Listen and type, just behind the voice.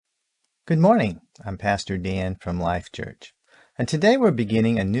Good morning. I'm Pastor Dan from Life Church, and today we're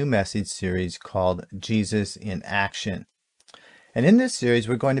beginning a new message series called Jesus in Action. And in this series,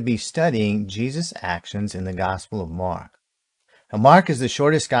 we're going to be studying Jesus' actions in the Gospel of Mark. Now, Mark is the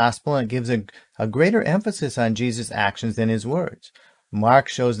shortest gospel and it gives a greater emphasis on Jesus' actions than his words. Mark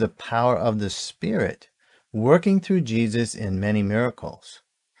shows the power of the Spirit working through Jesus in many miracles.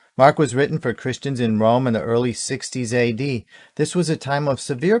 Mark was written for Christians in Rome in the early 60s AD. This was a time of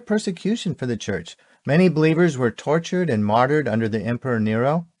severe persecution for the church. Many believers were tortured and martyred under the Emperor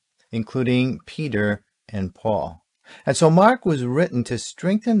Nero, including Peter and Paul. And so Mark was written to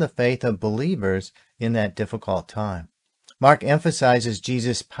strengthen the faith of believers in that difficult time. Mark emphasizes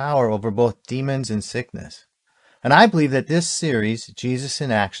Jesus' power over both demons and sickness. And I believe that this series, Jesus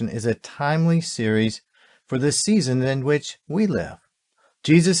in Action, is a timely series for the season in which we live.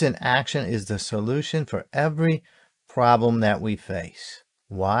 Jesus in Action is the solution for every problem that we face.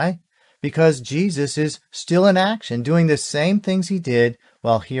 Why? Because Jesus is still in action, doing the same things he did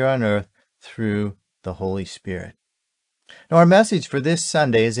while here on earth through the Holy Spirit. Now, our message for this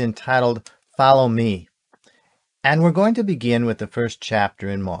Sunday is entitled, Follow Me. And we're going to begin with the first chapter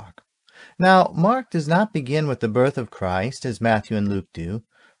in Mark. Now, Mark does not begin with the birth of Christ, as Matthew and Luke do.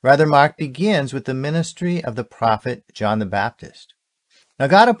 Rather, Mark begins with the ministry of the prophet John the Baptist. Now,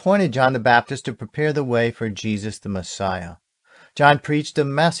 God appointed John the Baptist to prepare the way for Jesus the Messiah. John preached a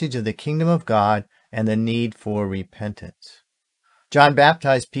message of the kingdom of God and the need for repentance. John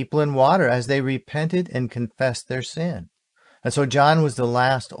baptized people in water as they repented and confessed their sin. And so John was the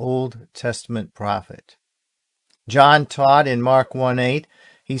last Old Testament prophet. John taught in Mark 1:8,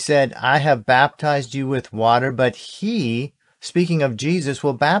 he said, I have baptized you with water, but he, speaking of Jesus,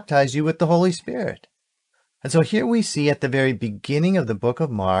 will baptize you with the Holy Spirit. And so here we see at the very beginning of the book of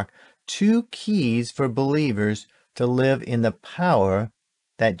Mark, two keys for believers to live in the power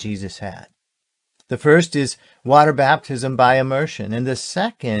that Jesus had. The first is water baptism by immersion, and the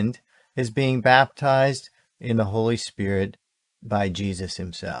second is being baptized in the Holy Spirit by Jesus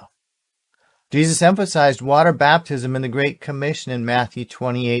himself. Jesus emphasized water baptism in the Great Commission in Matthew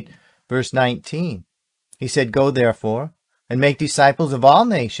 28, verse 19. He said, Go therefore, and make disciples of all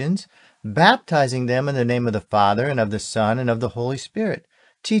nations, baptizing them in the name of the Father, and of the Son, and of the Holy Spirit,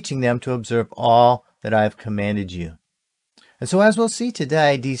 teaching them to observe all that I have commanded you. And so as we'll see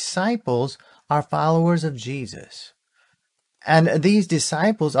today, disciples are followers of Jesus. And these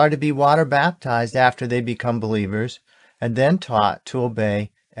disciples are to be water baptized after they become believers, and then taught to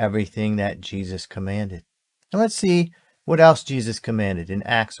obey everything that Jesus commanded. And let's see what else Jesus commanded in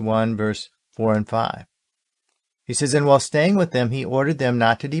Acts 1, verse 4 and 5. He says, And while staying with them, he ordered them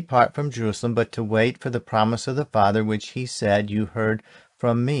not to depart from Jerusalem, but to wait for the promise of the Father, which he said, You heard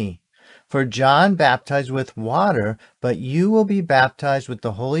from me. For John baptized with water, but you will be baptized with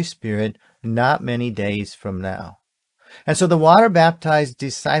the Holy Spirit not many days from now. And so the water-baptized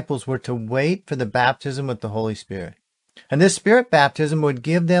disciples were to wait for the baptism with the Holy Spirit. And this Spirit baptism would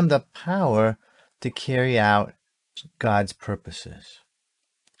give them the power to carry out God's purposes.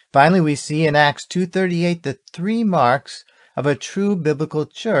 Finally, we see in Acts 2:38 the three marks of a true biblical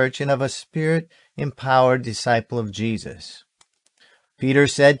church and of a Spirit-empowered disciple of Jesus. Peter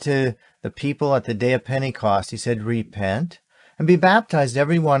said to the people at the day of Pentecost, he said, Repent and be baptized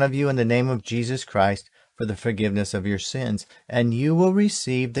every one of you in the name of Jesus Christ for the forgiveness of your sins, and you will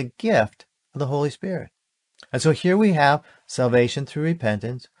receive the gift of the Holy Spirit. And so here we have salvation through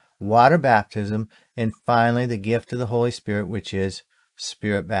repentance, water baptism, and finally the gift of the Holy Spirit, which is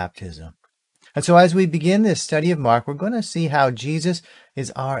Spirit baptism. And so as we begin this study of Mark, we're going to see how Jesus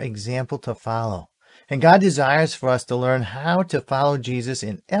is our example to follow. And God desires for us to learn how to follow Jesus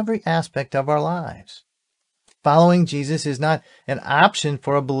in every aspect of our lives. Following Jesus is not an option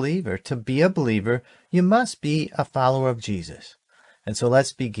for a believer. To be a believer, you must be a follower of Jesus. And so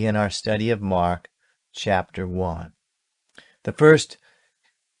let's begin our study of Mark chapter 1. The first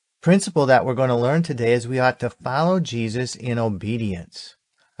principle that we're going to learn today is we ought to follow Jesus in obedience.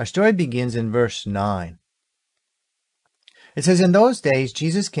 Our story begins in verse 9. It says, In those days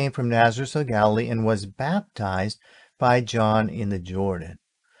Jesus came from Nazareth of Galilee and was baptized by John in the Jordan.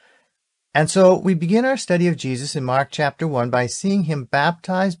 And so we begin our study of Jesus in Mark chapter 1 by seeing him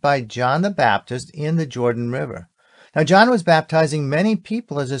baptized by John the Baptist in the Jordan River. Now John was baptizing many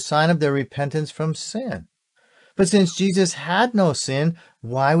people as a sign of their repentance from sin. But since Jesus had no sin,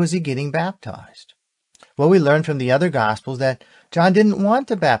 why was he getting baptized? Well, we learn from the other Gospels that John didn't want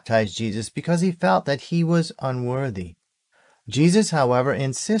to baptize Jesus because he felt that he was unworthy. Jesus, however,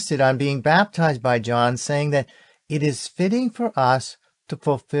 insisted on being baptized by John, saying that it is fitting for us to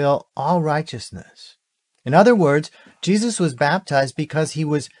fulfill all righteousness. In other words, Jesus was baptized because he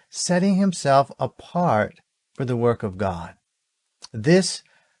was setting himself apart for the work of God. This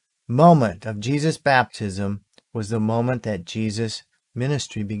moment of Jesus' baptism was the moment that Jesus'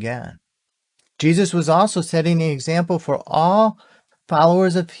 ministry began. Jesus was also setting an example for all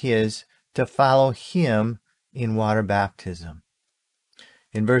followers of his to follow him in water baptism.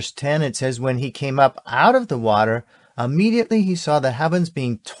 In verse 10, it says, when he came up out of the water, immediately he saw the heavens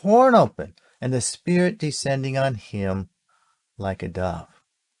being torn open and the Spirit descending on him like a dove.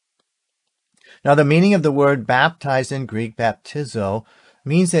 Now, the meaning of the word baptized in Greek, baptizo,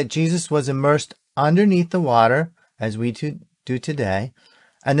 means that Jesus was immersed underneath the water, as we do today,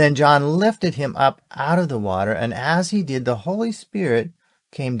 and then John lifted him up out of the water, and as he did, the Holy Spirit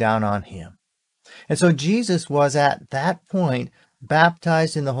came down on him. And so Jesus was at that point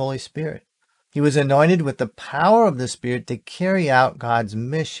baptized in the Holy Spirit. He was anointed with the power of the Spirit to carry out God's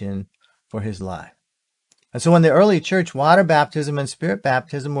mission for his life. And so in the early church, water baptism and Spirit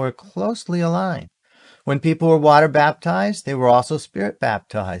baptism were closely aligned. When people were water baptized, they were also Spirit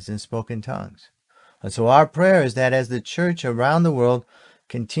baptized and spoke in tongues. And so our prayer is that as the church around the world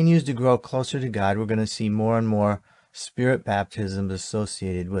continues to grow closer to God, we're going to see more and more Spirit baptisms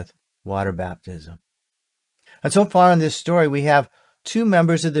associated with water baptism. And so far in this story, we have two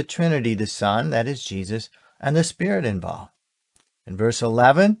members of the Trinity, the Son, that is Jesus, and the Spirit involved. In verse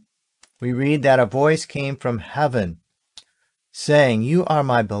 11, we read that a voice came from heaven saying, "You are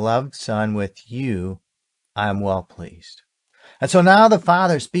my beloved Son, with you I am well pleased." And so now the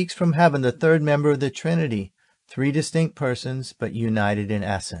Father speaks from heaven, the third member of the Trinity, three distinct persons, but united in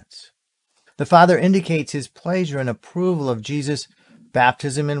essence. The Father indicates his pleasure and approval of Jesus'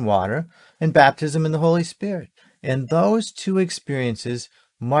 baptism in water and baptism in the Holy Spirit. And those two experiences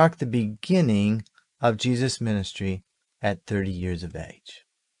mark the beginning of Jesus' ministry at 30 years of age.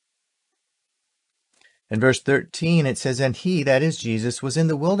 In verse 13, it says, "And he," that is Jesus, "was in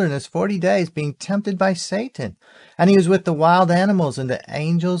the wilderness 40 days, being tempted by Satan. And he was with the wild animals, and the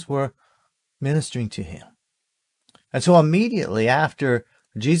angels were ministering to him." And so immediately after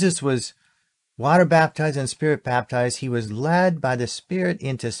Jesus was water baptized and Spirit baptized, he was led by the Spirit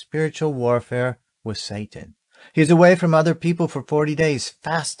into spiritual warfare with Satan. He was away from other people for 40 days,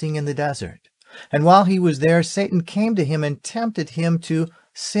 fasting in the desert. And while he was there, Satan came to him and tempted him to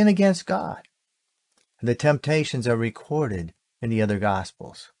sin against God. The temptations are recorded in the other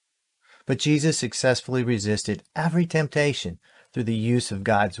Gospels. But Jesus successfully resisted every temptation through the use of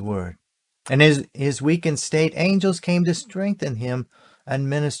God's Word. And in his weakened state, angels came to strengthen him and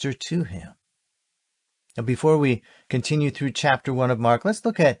minister to him. Now, before we continue through chapter 1 of Mark, let's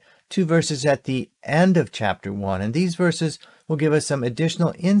look at two verses at the end of chapter 1. And these verses will give us some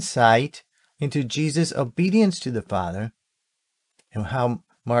additional insight into Jesus' obedience to the Father and how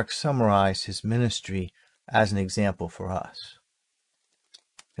Mark summarized his ministry as an example for us.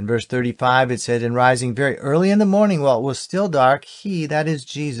 In verse 35, it said, "And rising very early in the morning, while it was still dark, he," that is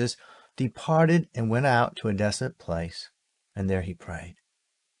Jesus, "departed and went out to a desolate place, and there he prayed."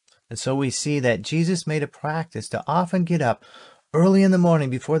 And so we see that Jesus made a practice to often get up early in the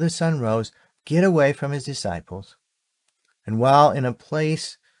morning before the sun rose, get away from his disciples, and while in a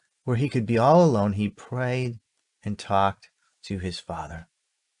place where he could be all alone, he prayed and talked to his Father.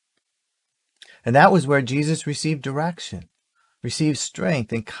 And that was where Jesus received direction, received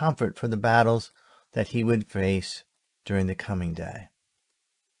strength and comfort for the battles that he would face during the coming day.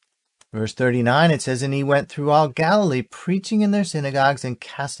 Verse 39, it says, "And he went through all Galilee, preaching in their synagogues and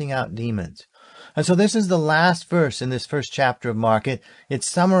casting out demons." And so this is the last verse in this first chapter of Mark. It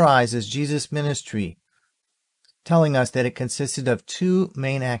summarizes Jesus' ministry, telling us that it consisted of two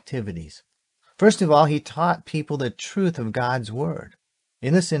main activities. First of all, he taught people the truth of God's Word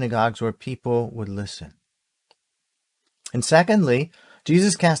in the synagogues where people would listen. And secondly,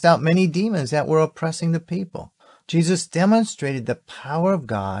 Jesus cast out many demons that were oppressing the people. Jesus demonstrated the power of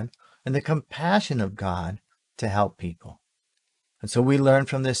God and the compassion of God to help people. And so we learn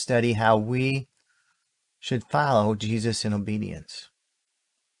from this study how we should follow Jesus in obedience.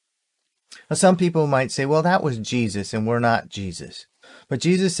 Now, some people might say, well, that was Jesus and we're not Jesus. But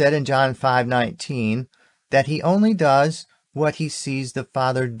Jesus said in John 5:19 that he only does what he sees the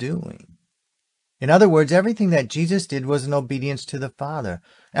Father doing. In other words, everything that Jesus did was in obedience to the Father.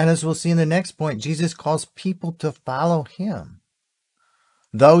 And as we'll see in the next point, Jesus calls people to follow him.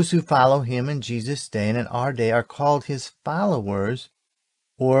 Those who follow him in Jesus' day and in our day are called his followers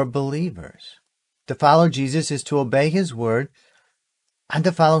or believers. To follow Jesus is to obey his word and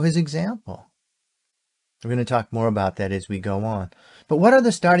to follow his example. We're going to talk more about that as we go on. But what are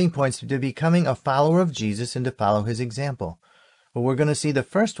the starting points to becoming a follower of Jesus and to follow his example? Well, we're going to see the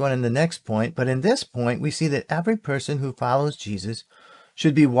first one in the next point, but in this point, we see that every person who follows Jesus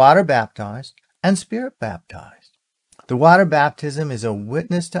should be water baptized and spirit baptized. The water baptism is a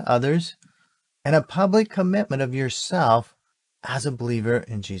witness to others and a public commitment of yourself as a believer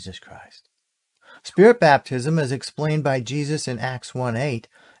in Jesus Christ. Spirit baptism, as explained by Jesus in Acts 1:8,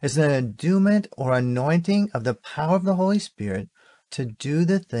 is an endowment or anointing of the power of the Holy Spirit to do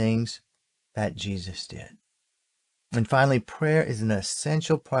the things that Jesus did. And finally, prayer is an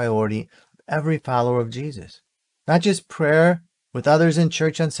essential priority of every follower of Jesus. Not just prayer with others in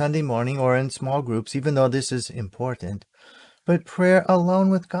church on Sunday morning or in small groups, even though this is important, but prayer alone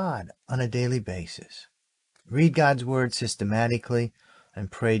with God on a daily basis. Read God's Word systematically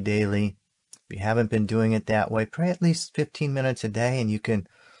and pray daily. If you haven't been doing it that way, pray at least 15 minutes a day and you can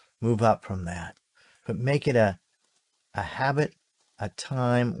move up from that. But make it a habit, a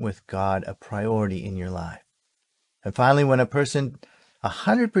time with God, a priority in your life. And finally, when a person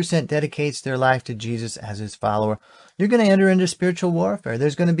 100% dedicates their life to Jesus as his follower, you're going to enter into spiritual warfare.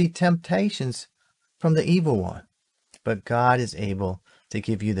 There's going to be temptations from the evil one. But God is able to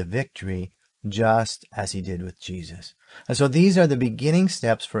give you the victory just as he did with Jesus. And so these are the beginning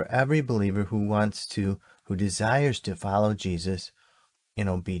steps for every believer who desires to follow Jesus in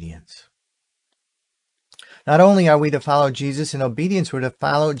obedience. Not only are we to follow Jesus in obedience, we're to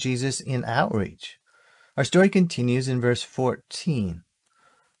follow Jesus in outreach. Our story continues in verse 14.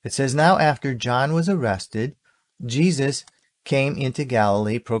 It says, "Now after John was arrested, Jesus came into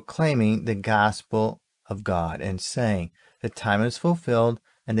Galilee proclaiming the gospel of God and saying, 'The time is fulfilled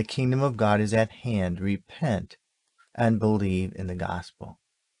and the kingdom of God is at hand. Repent and believe in the gospel.'"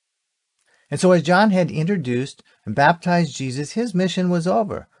 And so as John had introduced and baptized Jesus, his mission was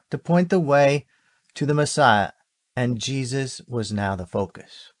over, to point the way to the Messiah, and Jesus was now the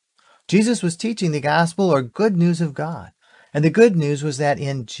focus. Jesus was teaching the gospel or good news of God. And the good news was that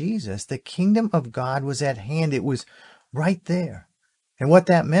in Jesus, the kingdom of God was at hand. It was right there. And what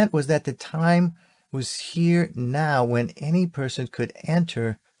that meant was that the time was here now when any person could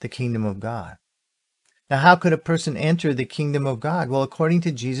enter the kingdom of God. Now, how could a person enter the kingdom of God? Well, according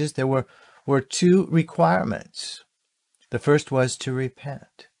to Jesus, there were two requirements. The first was to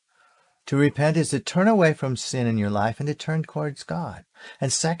repent. To repent is to turn away from sin in your life and to turn towards God.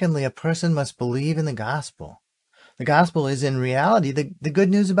 And secondly, a person must believe in the gospel. The gospel is in reality the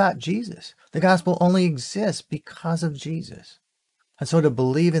good news about Jesus. The gospel only exists because of Jesus. And so to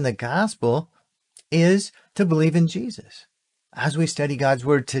believe in the gospel is to believe in Jesus. As we study God's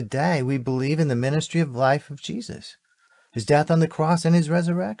word today, we believe in the ministry of life of Jesus, his death on the cross and his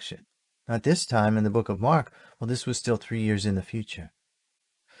resurrection. Not this time in the book of Mark. Well, this was still 3 years in the future.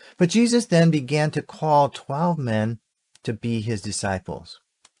 But Jesus then began to call 12 men to be his disciples.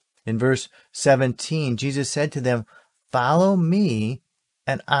 In verse 17, Jesus said to them, "Follow me,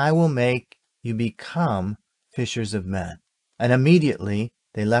 and I will make you become fishers of men." And immediately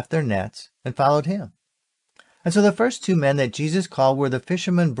they left their nets and followed him. And so the first two men that Jesus called were the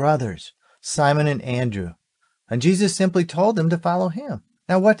fishermen brothers, Simon and Andrew. And Jesus simply told them to follow him.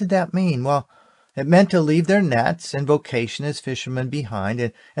 Now, what did that mean? Well, it meant to leave their nets and vocation as fishermen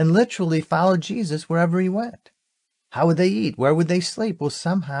behind and literally follow Jesus wherever he went. How would they eat? Where would they sleep? Well,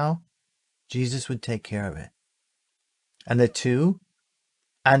 somehow Jesus would take care of it. And the two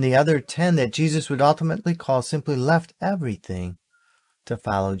and the other 10 that Jesus would ultimately call simply left everything to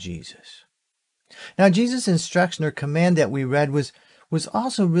follow Jesus. Now, Jesus' instruction or command that we read was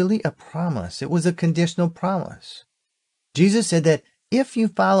also really a promise. It was a conditional promise. Jesus said that if you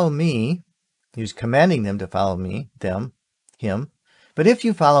follow me, he was commanding them to follow him. But if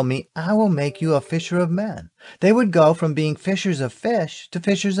you follow me, I will make you a fisher of men. They would go from being fishers of fish to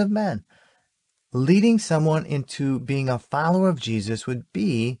fishers of men. Leading someone into being a follower of Jesus would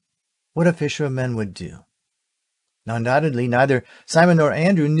be what a fisher of men would do. Now, undoubtedly, neither Simon nor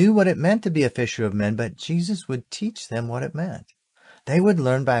Andrew knew what it meant to be a fisher of men, but Jesus would teach them what it meant. They would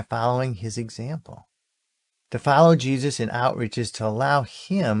learn by following his example. To follow Jesus in outreach is to allow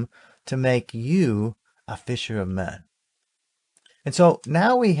him to make you a fisher of men. And so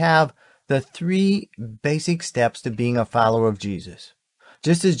now we have the 3 basic steps to being a follower of Jesus.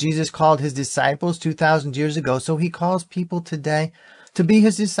 Just as Jesus called his disciples 2,000 years ago, so he calls people today to be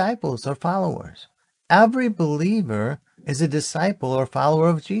his disciples or followers. Every believer is a disciple or follower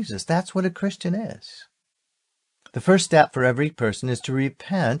of Jesus. That's what a Christian is. The first step for every person is to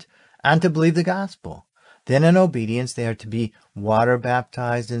repent and to believe the gospel. Then in obedience, they are to be water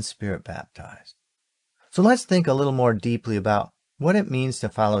baptized and spirit baptized. So let's think a little more deeply about what it means to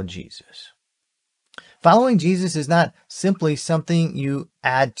follow Jesus. Following Jesus is not simply something you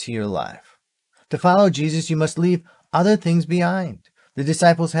add to your life. To follow Jesus, you must leave other things behind. The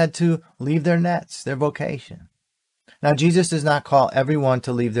disciples had to leave their nets, their vocation. Now, Jesus does not call everyone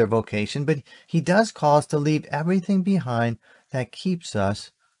to leave their vocation, but he does call us to leave everything behind that keeps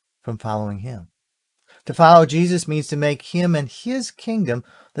us from following him. To follow Jesus means to make him and his kingdom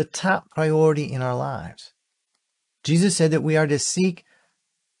the top priority in our lives. Jesus said that we are to seek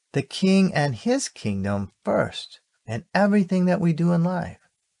the King and his kingdom first in everything that we do in life.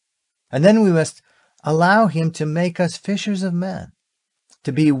 And then we must allow him to make us fishers of men,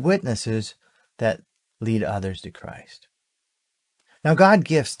 to be witnesses that lead others to Christ. Now, God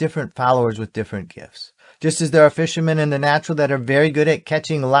gifts different followers with different gifts. Just as there are fishermen in the natural that are very good at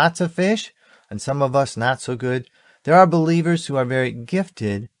catching lots of fish, and some of us not so good, there are believers who are very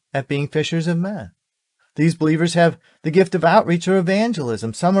gifted at being fishers of men. These believers have the gift of outreach or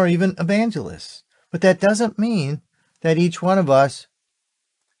evangelism. Some are even evangelists. But that doesn't mean that each one of us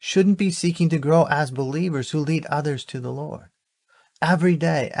shouldn't be seeking to grow as believers who lead others to the Lord. Every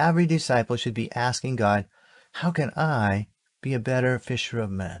day, every disciple should be asking God, how can I be a better fisher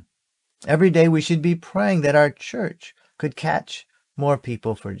of men? Every day we should be praying that our church could catch more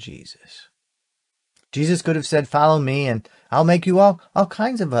people for Jesus. Jesus could have said, follow me and I'll make you all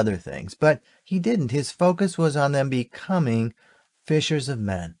kinds of other things. But he didn't. His focus was on them becoming fishers of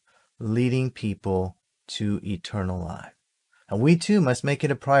men, leading people to eternal life. And we too must make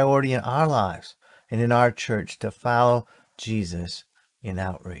it a priority in our lives and in our church to follow Jesus in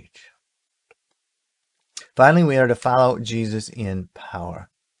outreach. Finally, we are to follow Jesus in power.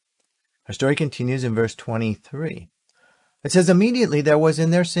 Our story continues in verse 23. It says, immediately there was in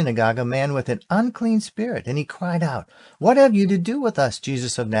their synagogue a man with an unclean spirit, and he cried out, what have you to do with us,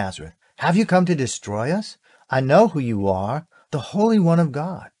 Jesus of Nazareth? Have you come to destroy us? I know who you are, the Holy One of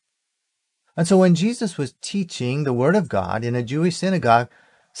God. And so when Jesus was teaching the word of God in a Jewish synagogue,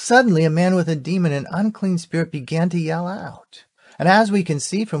 suddenly a man with a demon and unclean spirit began to yell out. And as we can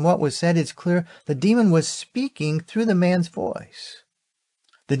see from what was said, it's clear the demon was speaking through the man's voice.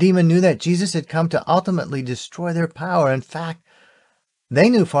 The demon knew that Jesus had come to ultimately destroy their power. In fact, they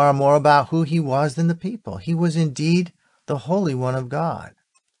knew far more about who he was than the people. He was indeed the Holy One of God.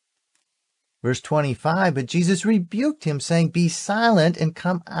 Verse 25, but Jesus rebuked him, saying, be silent and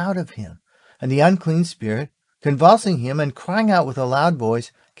come out of him. And the unclean spirit, convulsing him and crying out with a loud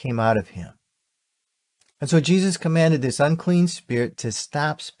voice, came out of him. And so Jesus commanded this unclean spirit to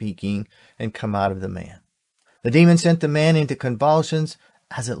stop speaking and come out of the man. The demon sent the man into convulsions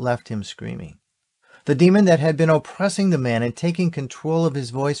as it left him screaming. The demon that had been oppressing the man and taking control of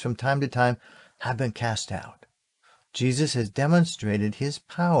his voice from time to time had been cast out. Jesus has demonstrated his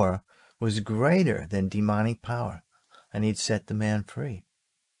power was greater than demonic power, and he'd set the man free.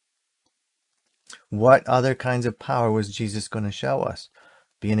 What other kinds of power was Jesus going to show us?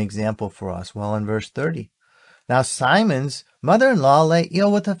 Be an example for us. Well, in verse 30. Now Simon's mother-in-law lay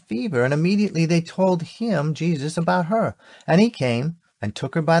ill with a fever, and immediately they told him, Jesus, about her. And he came and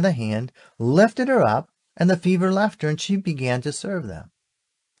took her by the hand, lifted her up, and the fever left her, and she began to serve them.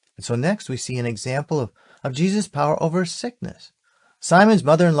 And so next we see an example of Jesus' power over sickness. Simon's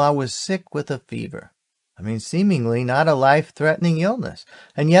mother-in-law was sick with a fever. Seemingly not a life-threatening illness.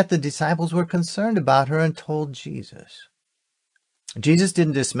 And yet the disciples were concerned about her and told Jesus. Jesus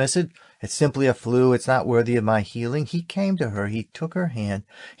didn't dismiss it. It's simply a flu. It's not worthy of my healing. He came to her. He took her hand.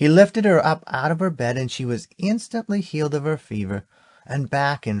 He lifted her up out of her bed, and she was instantly healed of her fever and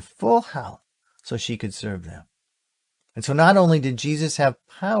back in full health so she could serve them. And so not only did Jesus have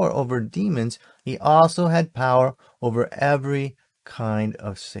power over demons, he also had power over every kind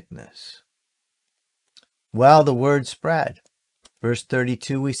of sickness. Well, the word spread. Verse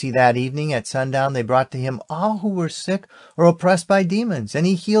 32, we see that evening at sundown they brought to him all who were sick or oppressed by demons, and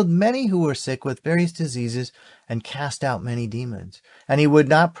he healed many who were sick with various diseases and cast out many demons. And he would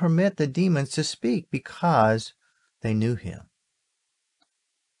not permit the demons to speak because they knew him.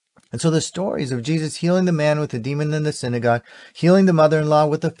 And so the stories of Jesus healing the man with the demon in the synagogue, healing the mother-in-law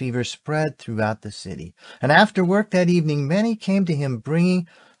with the fever, spread throughout the city. And after work that evening, many came to him, bringing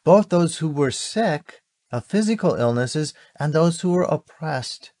both those who were sick of physical illnesses and those who were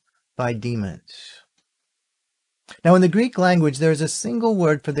oppressed by demons. Now, in the Greek language, there is a single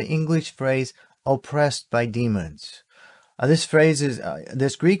word for the English phrase oppressed by demons. This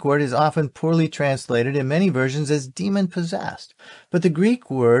Greek word is often poorly translated in many versions as demon-possessed. But the Greek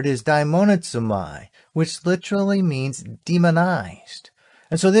word is daimonizomai, which literally means demonized.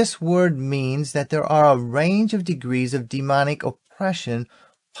 And so this word means that there are a range of degrees of demonic oppression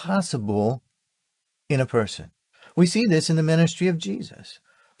possible in a person. We see this in the ministry of Jesus.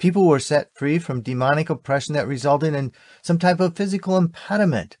 People were set free from demonic oppression that resulted in some type of physical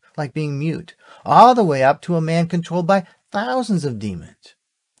impediment like being mute, all the way up to a man controlled by thousands of demons.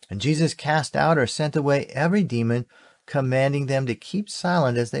 And Jesus cast out or sent away every demon, commanding them to keep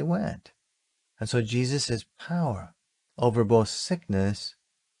silent as they went. And so Jesus has power over both sickness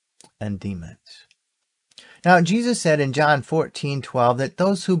and demons. Now, Jesus said in John 14:12 that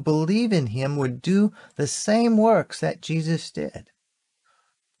those who believe in him would do the same works that Jesus did.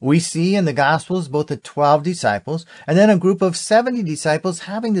 We see in the Gospels both the 12 disciples and then a group of 70 disciples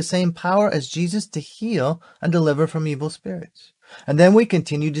having the same power as Jesus to heal and deliver from evil spirits. And then we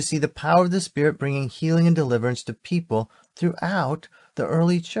continue to see the power of the Spirit bringing healing and deliverance to people throughout the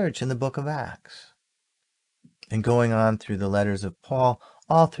early church in the book of Acts. And going on through the letters of Paul,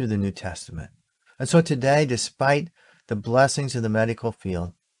 all through the New Testament. And so today, despite the blessings of the medical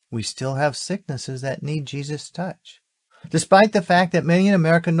field, we still have sicknesses that need Jesus' touch. Despite the fact that many in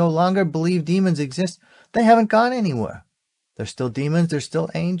America no longer believe demons exist, they haven't gone anywhere. They're still demons, they're still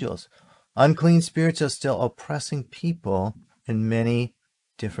angels. Unclean spirits are still oppressing people in many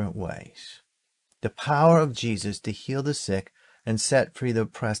different ways. The power of Jesus to heal the sick and set free the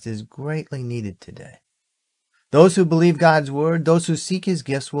oppressed is greatly needed today. Those who believe God's word, those who seek his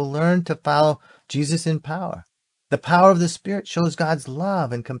gifts, will learn to follow Jesus in power. The power of the Spirit shows God's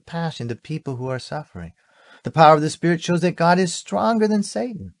love and compassion to people who are suffering. The power of the Spirit shows that God is stronger than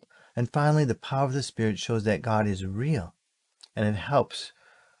Satan. And finally, the power of the Spirit shows that God is real, and it helps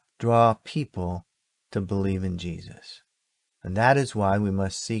draw people to believe in Jesus. And that is why we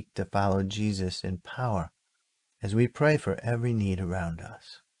must seek to follow Jesus in power as we pray for every need around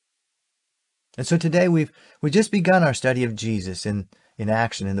us. And so today we've just begun our study of Jesus in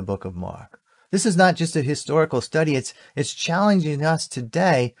action in the book of Mark. This is not just a historical study, it's challenging us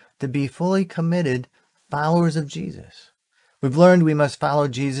today to be fully committed followers of Jesus. We've learned we must follow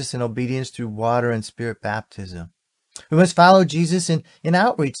Jesus in obedience through water and Spirit baptism. We must follow Jesus in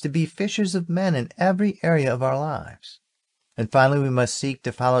outreach to be fishers of men in every area of our lives. And finally, we must seek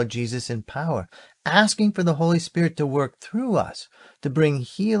to follow Jesus in power, asking for the Holy Spirit to work through us to bring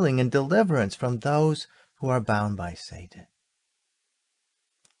healing and deliverance from those who are bound by Satan.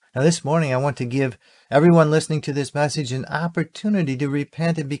 Now, this morning, I want to give everyone listening to this message an opportunity to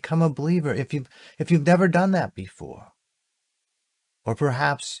repent and become a believer if you've never done that before. Or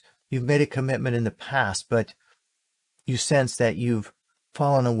perhaps you've made a commitment in the past, but you sense that you've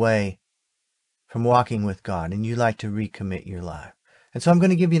fallen away from walking with God and you'd like to recommit your life. And so I'm going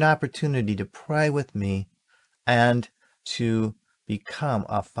to give you an opportunity to pray with me and to become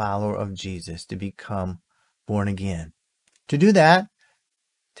a follower of Jesus, to become born again. To do that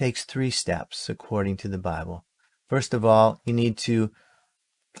takes 3 steps according to the Bible. First of all, you need to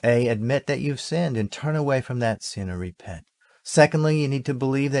admit that you've sinned and turn away from that sin or repent. Secondly, you need to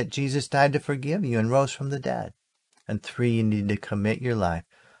believe that Jesus died to forgive you and rose from the dead. And 3, you need to commit your life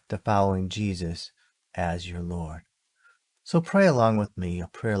to following Jesus as your Lord. So pray along with me a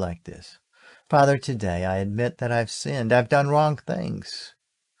prayer like this. Father, today I admit that I've sinned. I've done wrong things.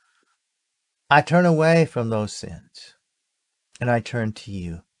 I turn away from those sins and I turn to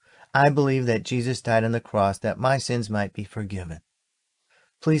you. I believe that Jesus died on the cross that my sins might be forgiven.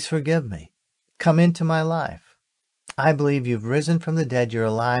 Please forgive me. Come into my life. I believe you've risen from the dead. You're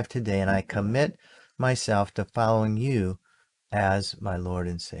alive today, and I commit myself to following you as my Lord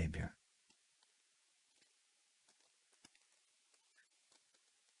and Savior.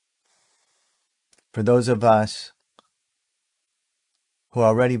 For those of us who are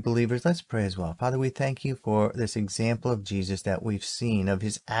already believers, let's pray as well. Father, we thank you for this example of Jesus that we've seen of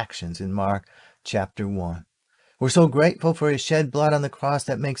his actions in Mark chapter 1. We're so grateful for his shed blood on the cross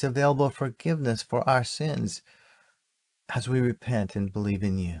that makes available forgiveness for our sins as we repent and believe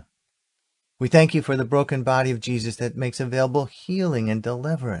in you. We thank you for the broken body of Jesus that makes available healing and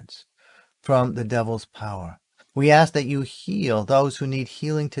deliverance from the devil's power. We ask that you heal those who need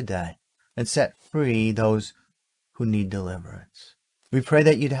healing today and set free those who need deliverance. We pray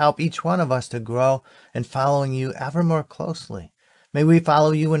that you'd help each one of us to grow in following you ever more closely. May we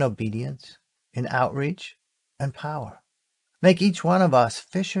follow you in obedience, in outreach, and power. Make each one of us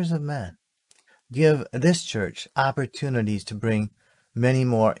fishers of men. Give this church opportunities to bring many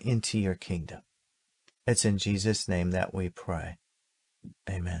more into your kingdom. It's in Jesus' name that we pray.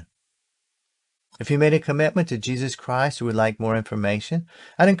 Amen. If you made a commitment to Jesus Christ or would like more information,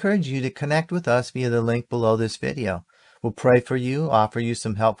 I'd encourage you to connect with us via the link below this video. We'll pray for you, offer you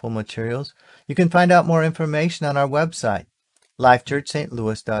some helpful materials. You can find out more information on our website,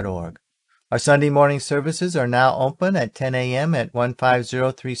 lifechurchstlouis.org. Our Sunday morning services are now open at 10 a.m. at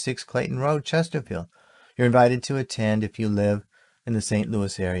 15036 Clayton Road, Chesterfield. You're invited to attend if you live in the St.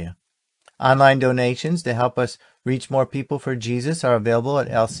 Louis area. Online donations to help us reach more people for Jesus are available at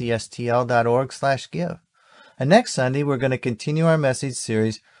lcstl.org/give. And next Sunday, we're going to continue our message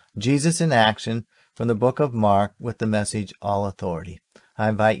series, Jesus in Action, from the book of Mark with the message, All Authority. I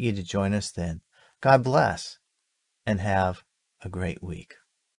invite you to join us then. God bless and have a great week.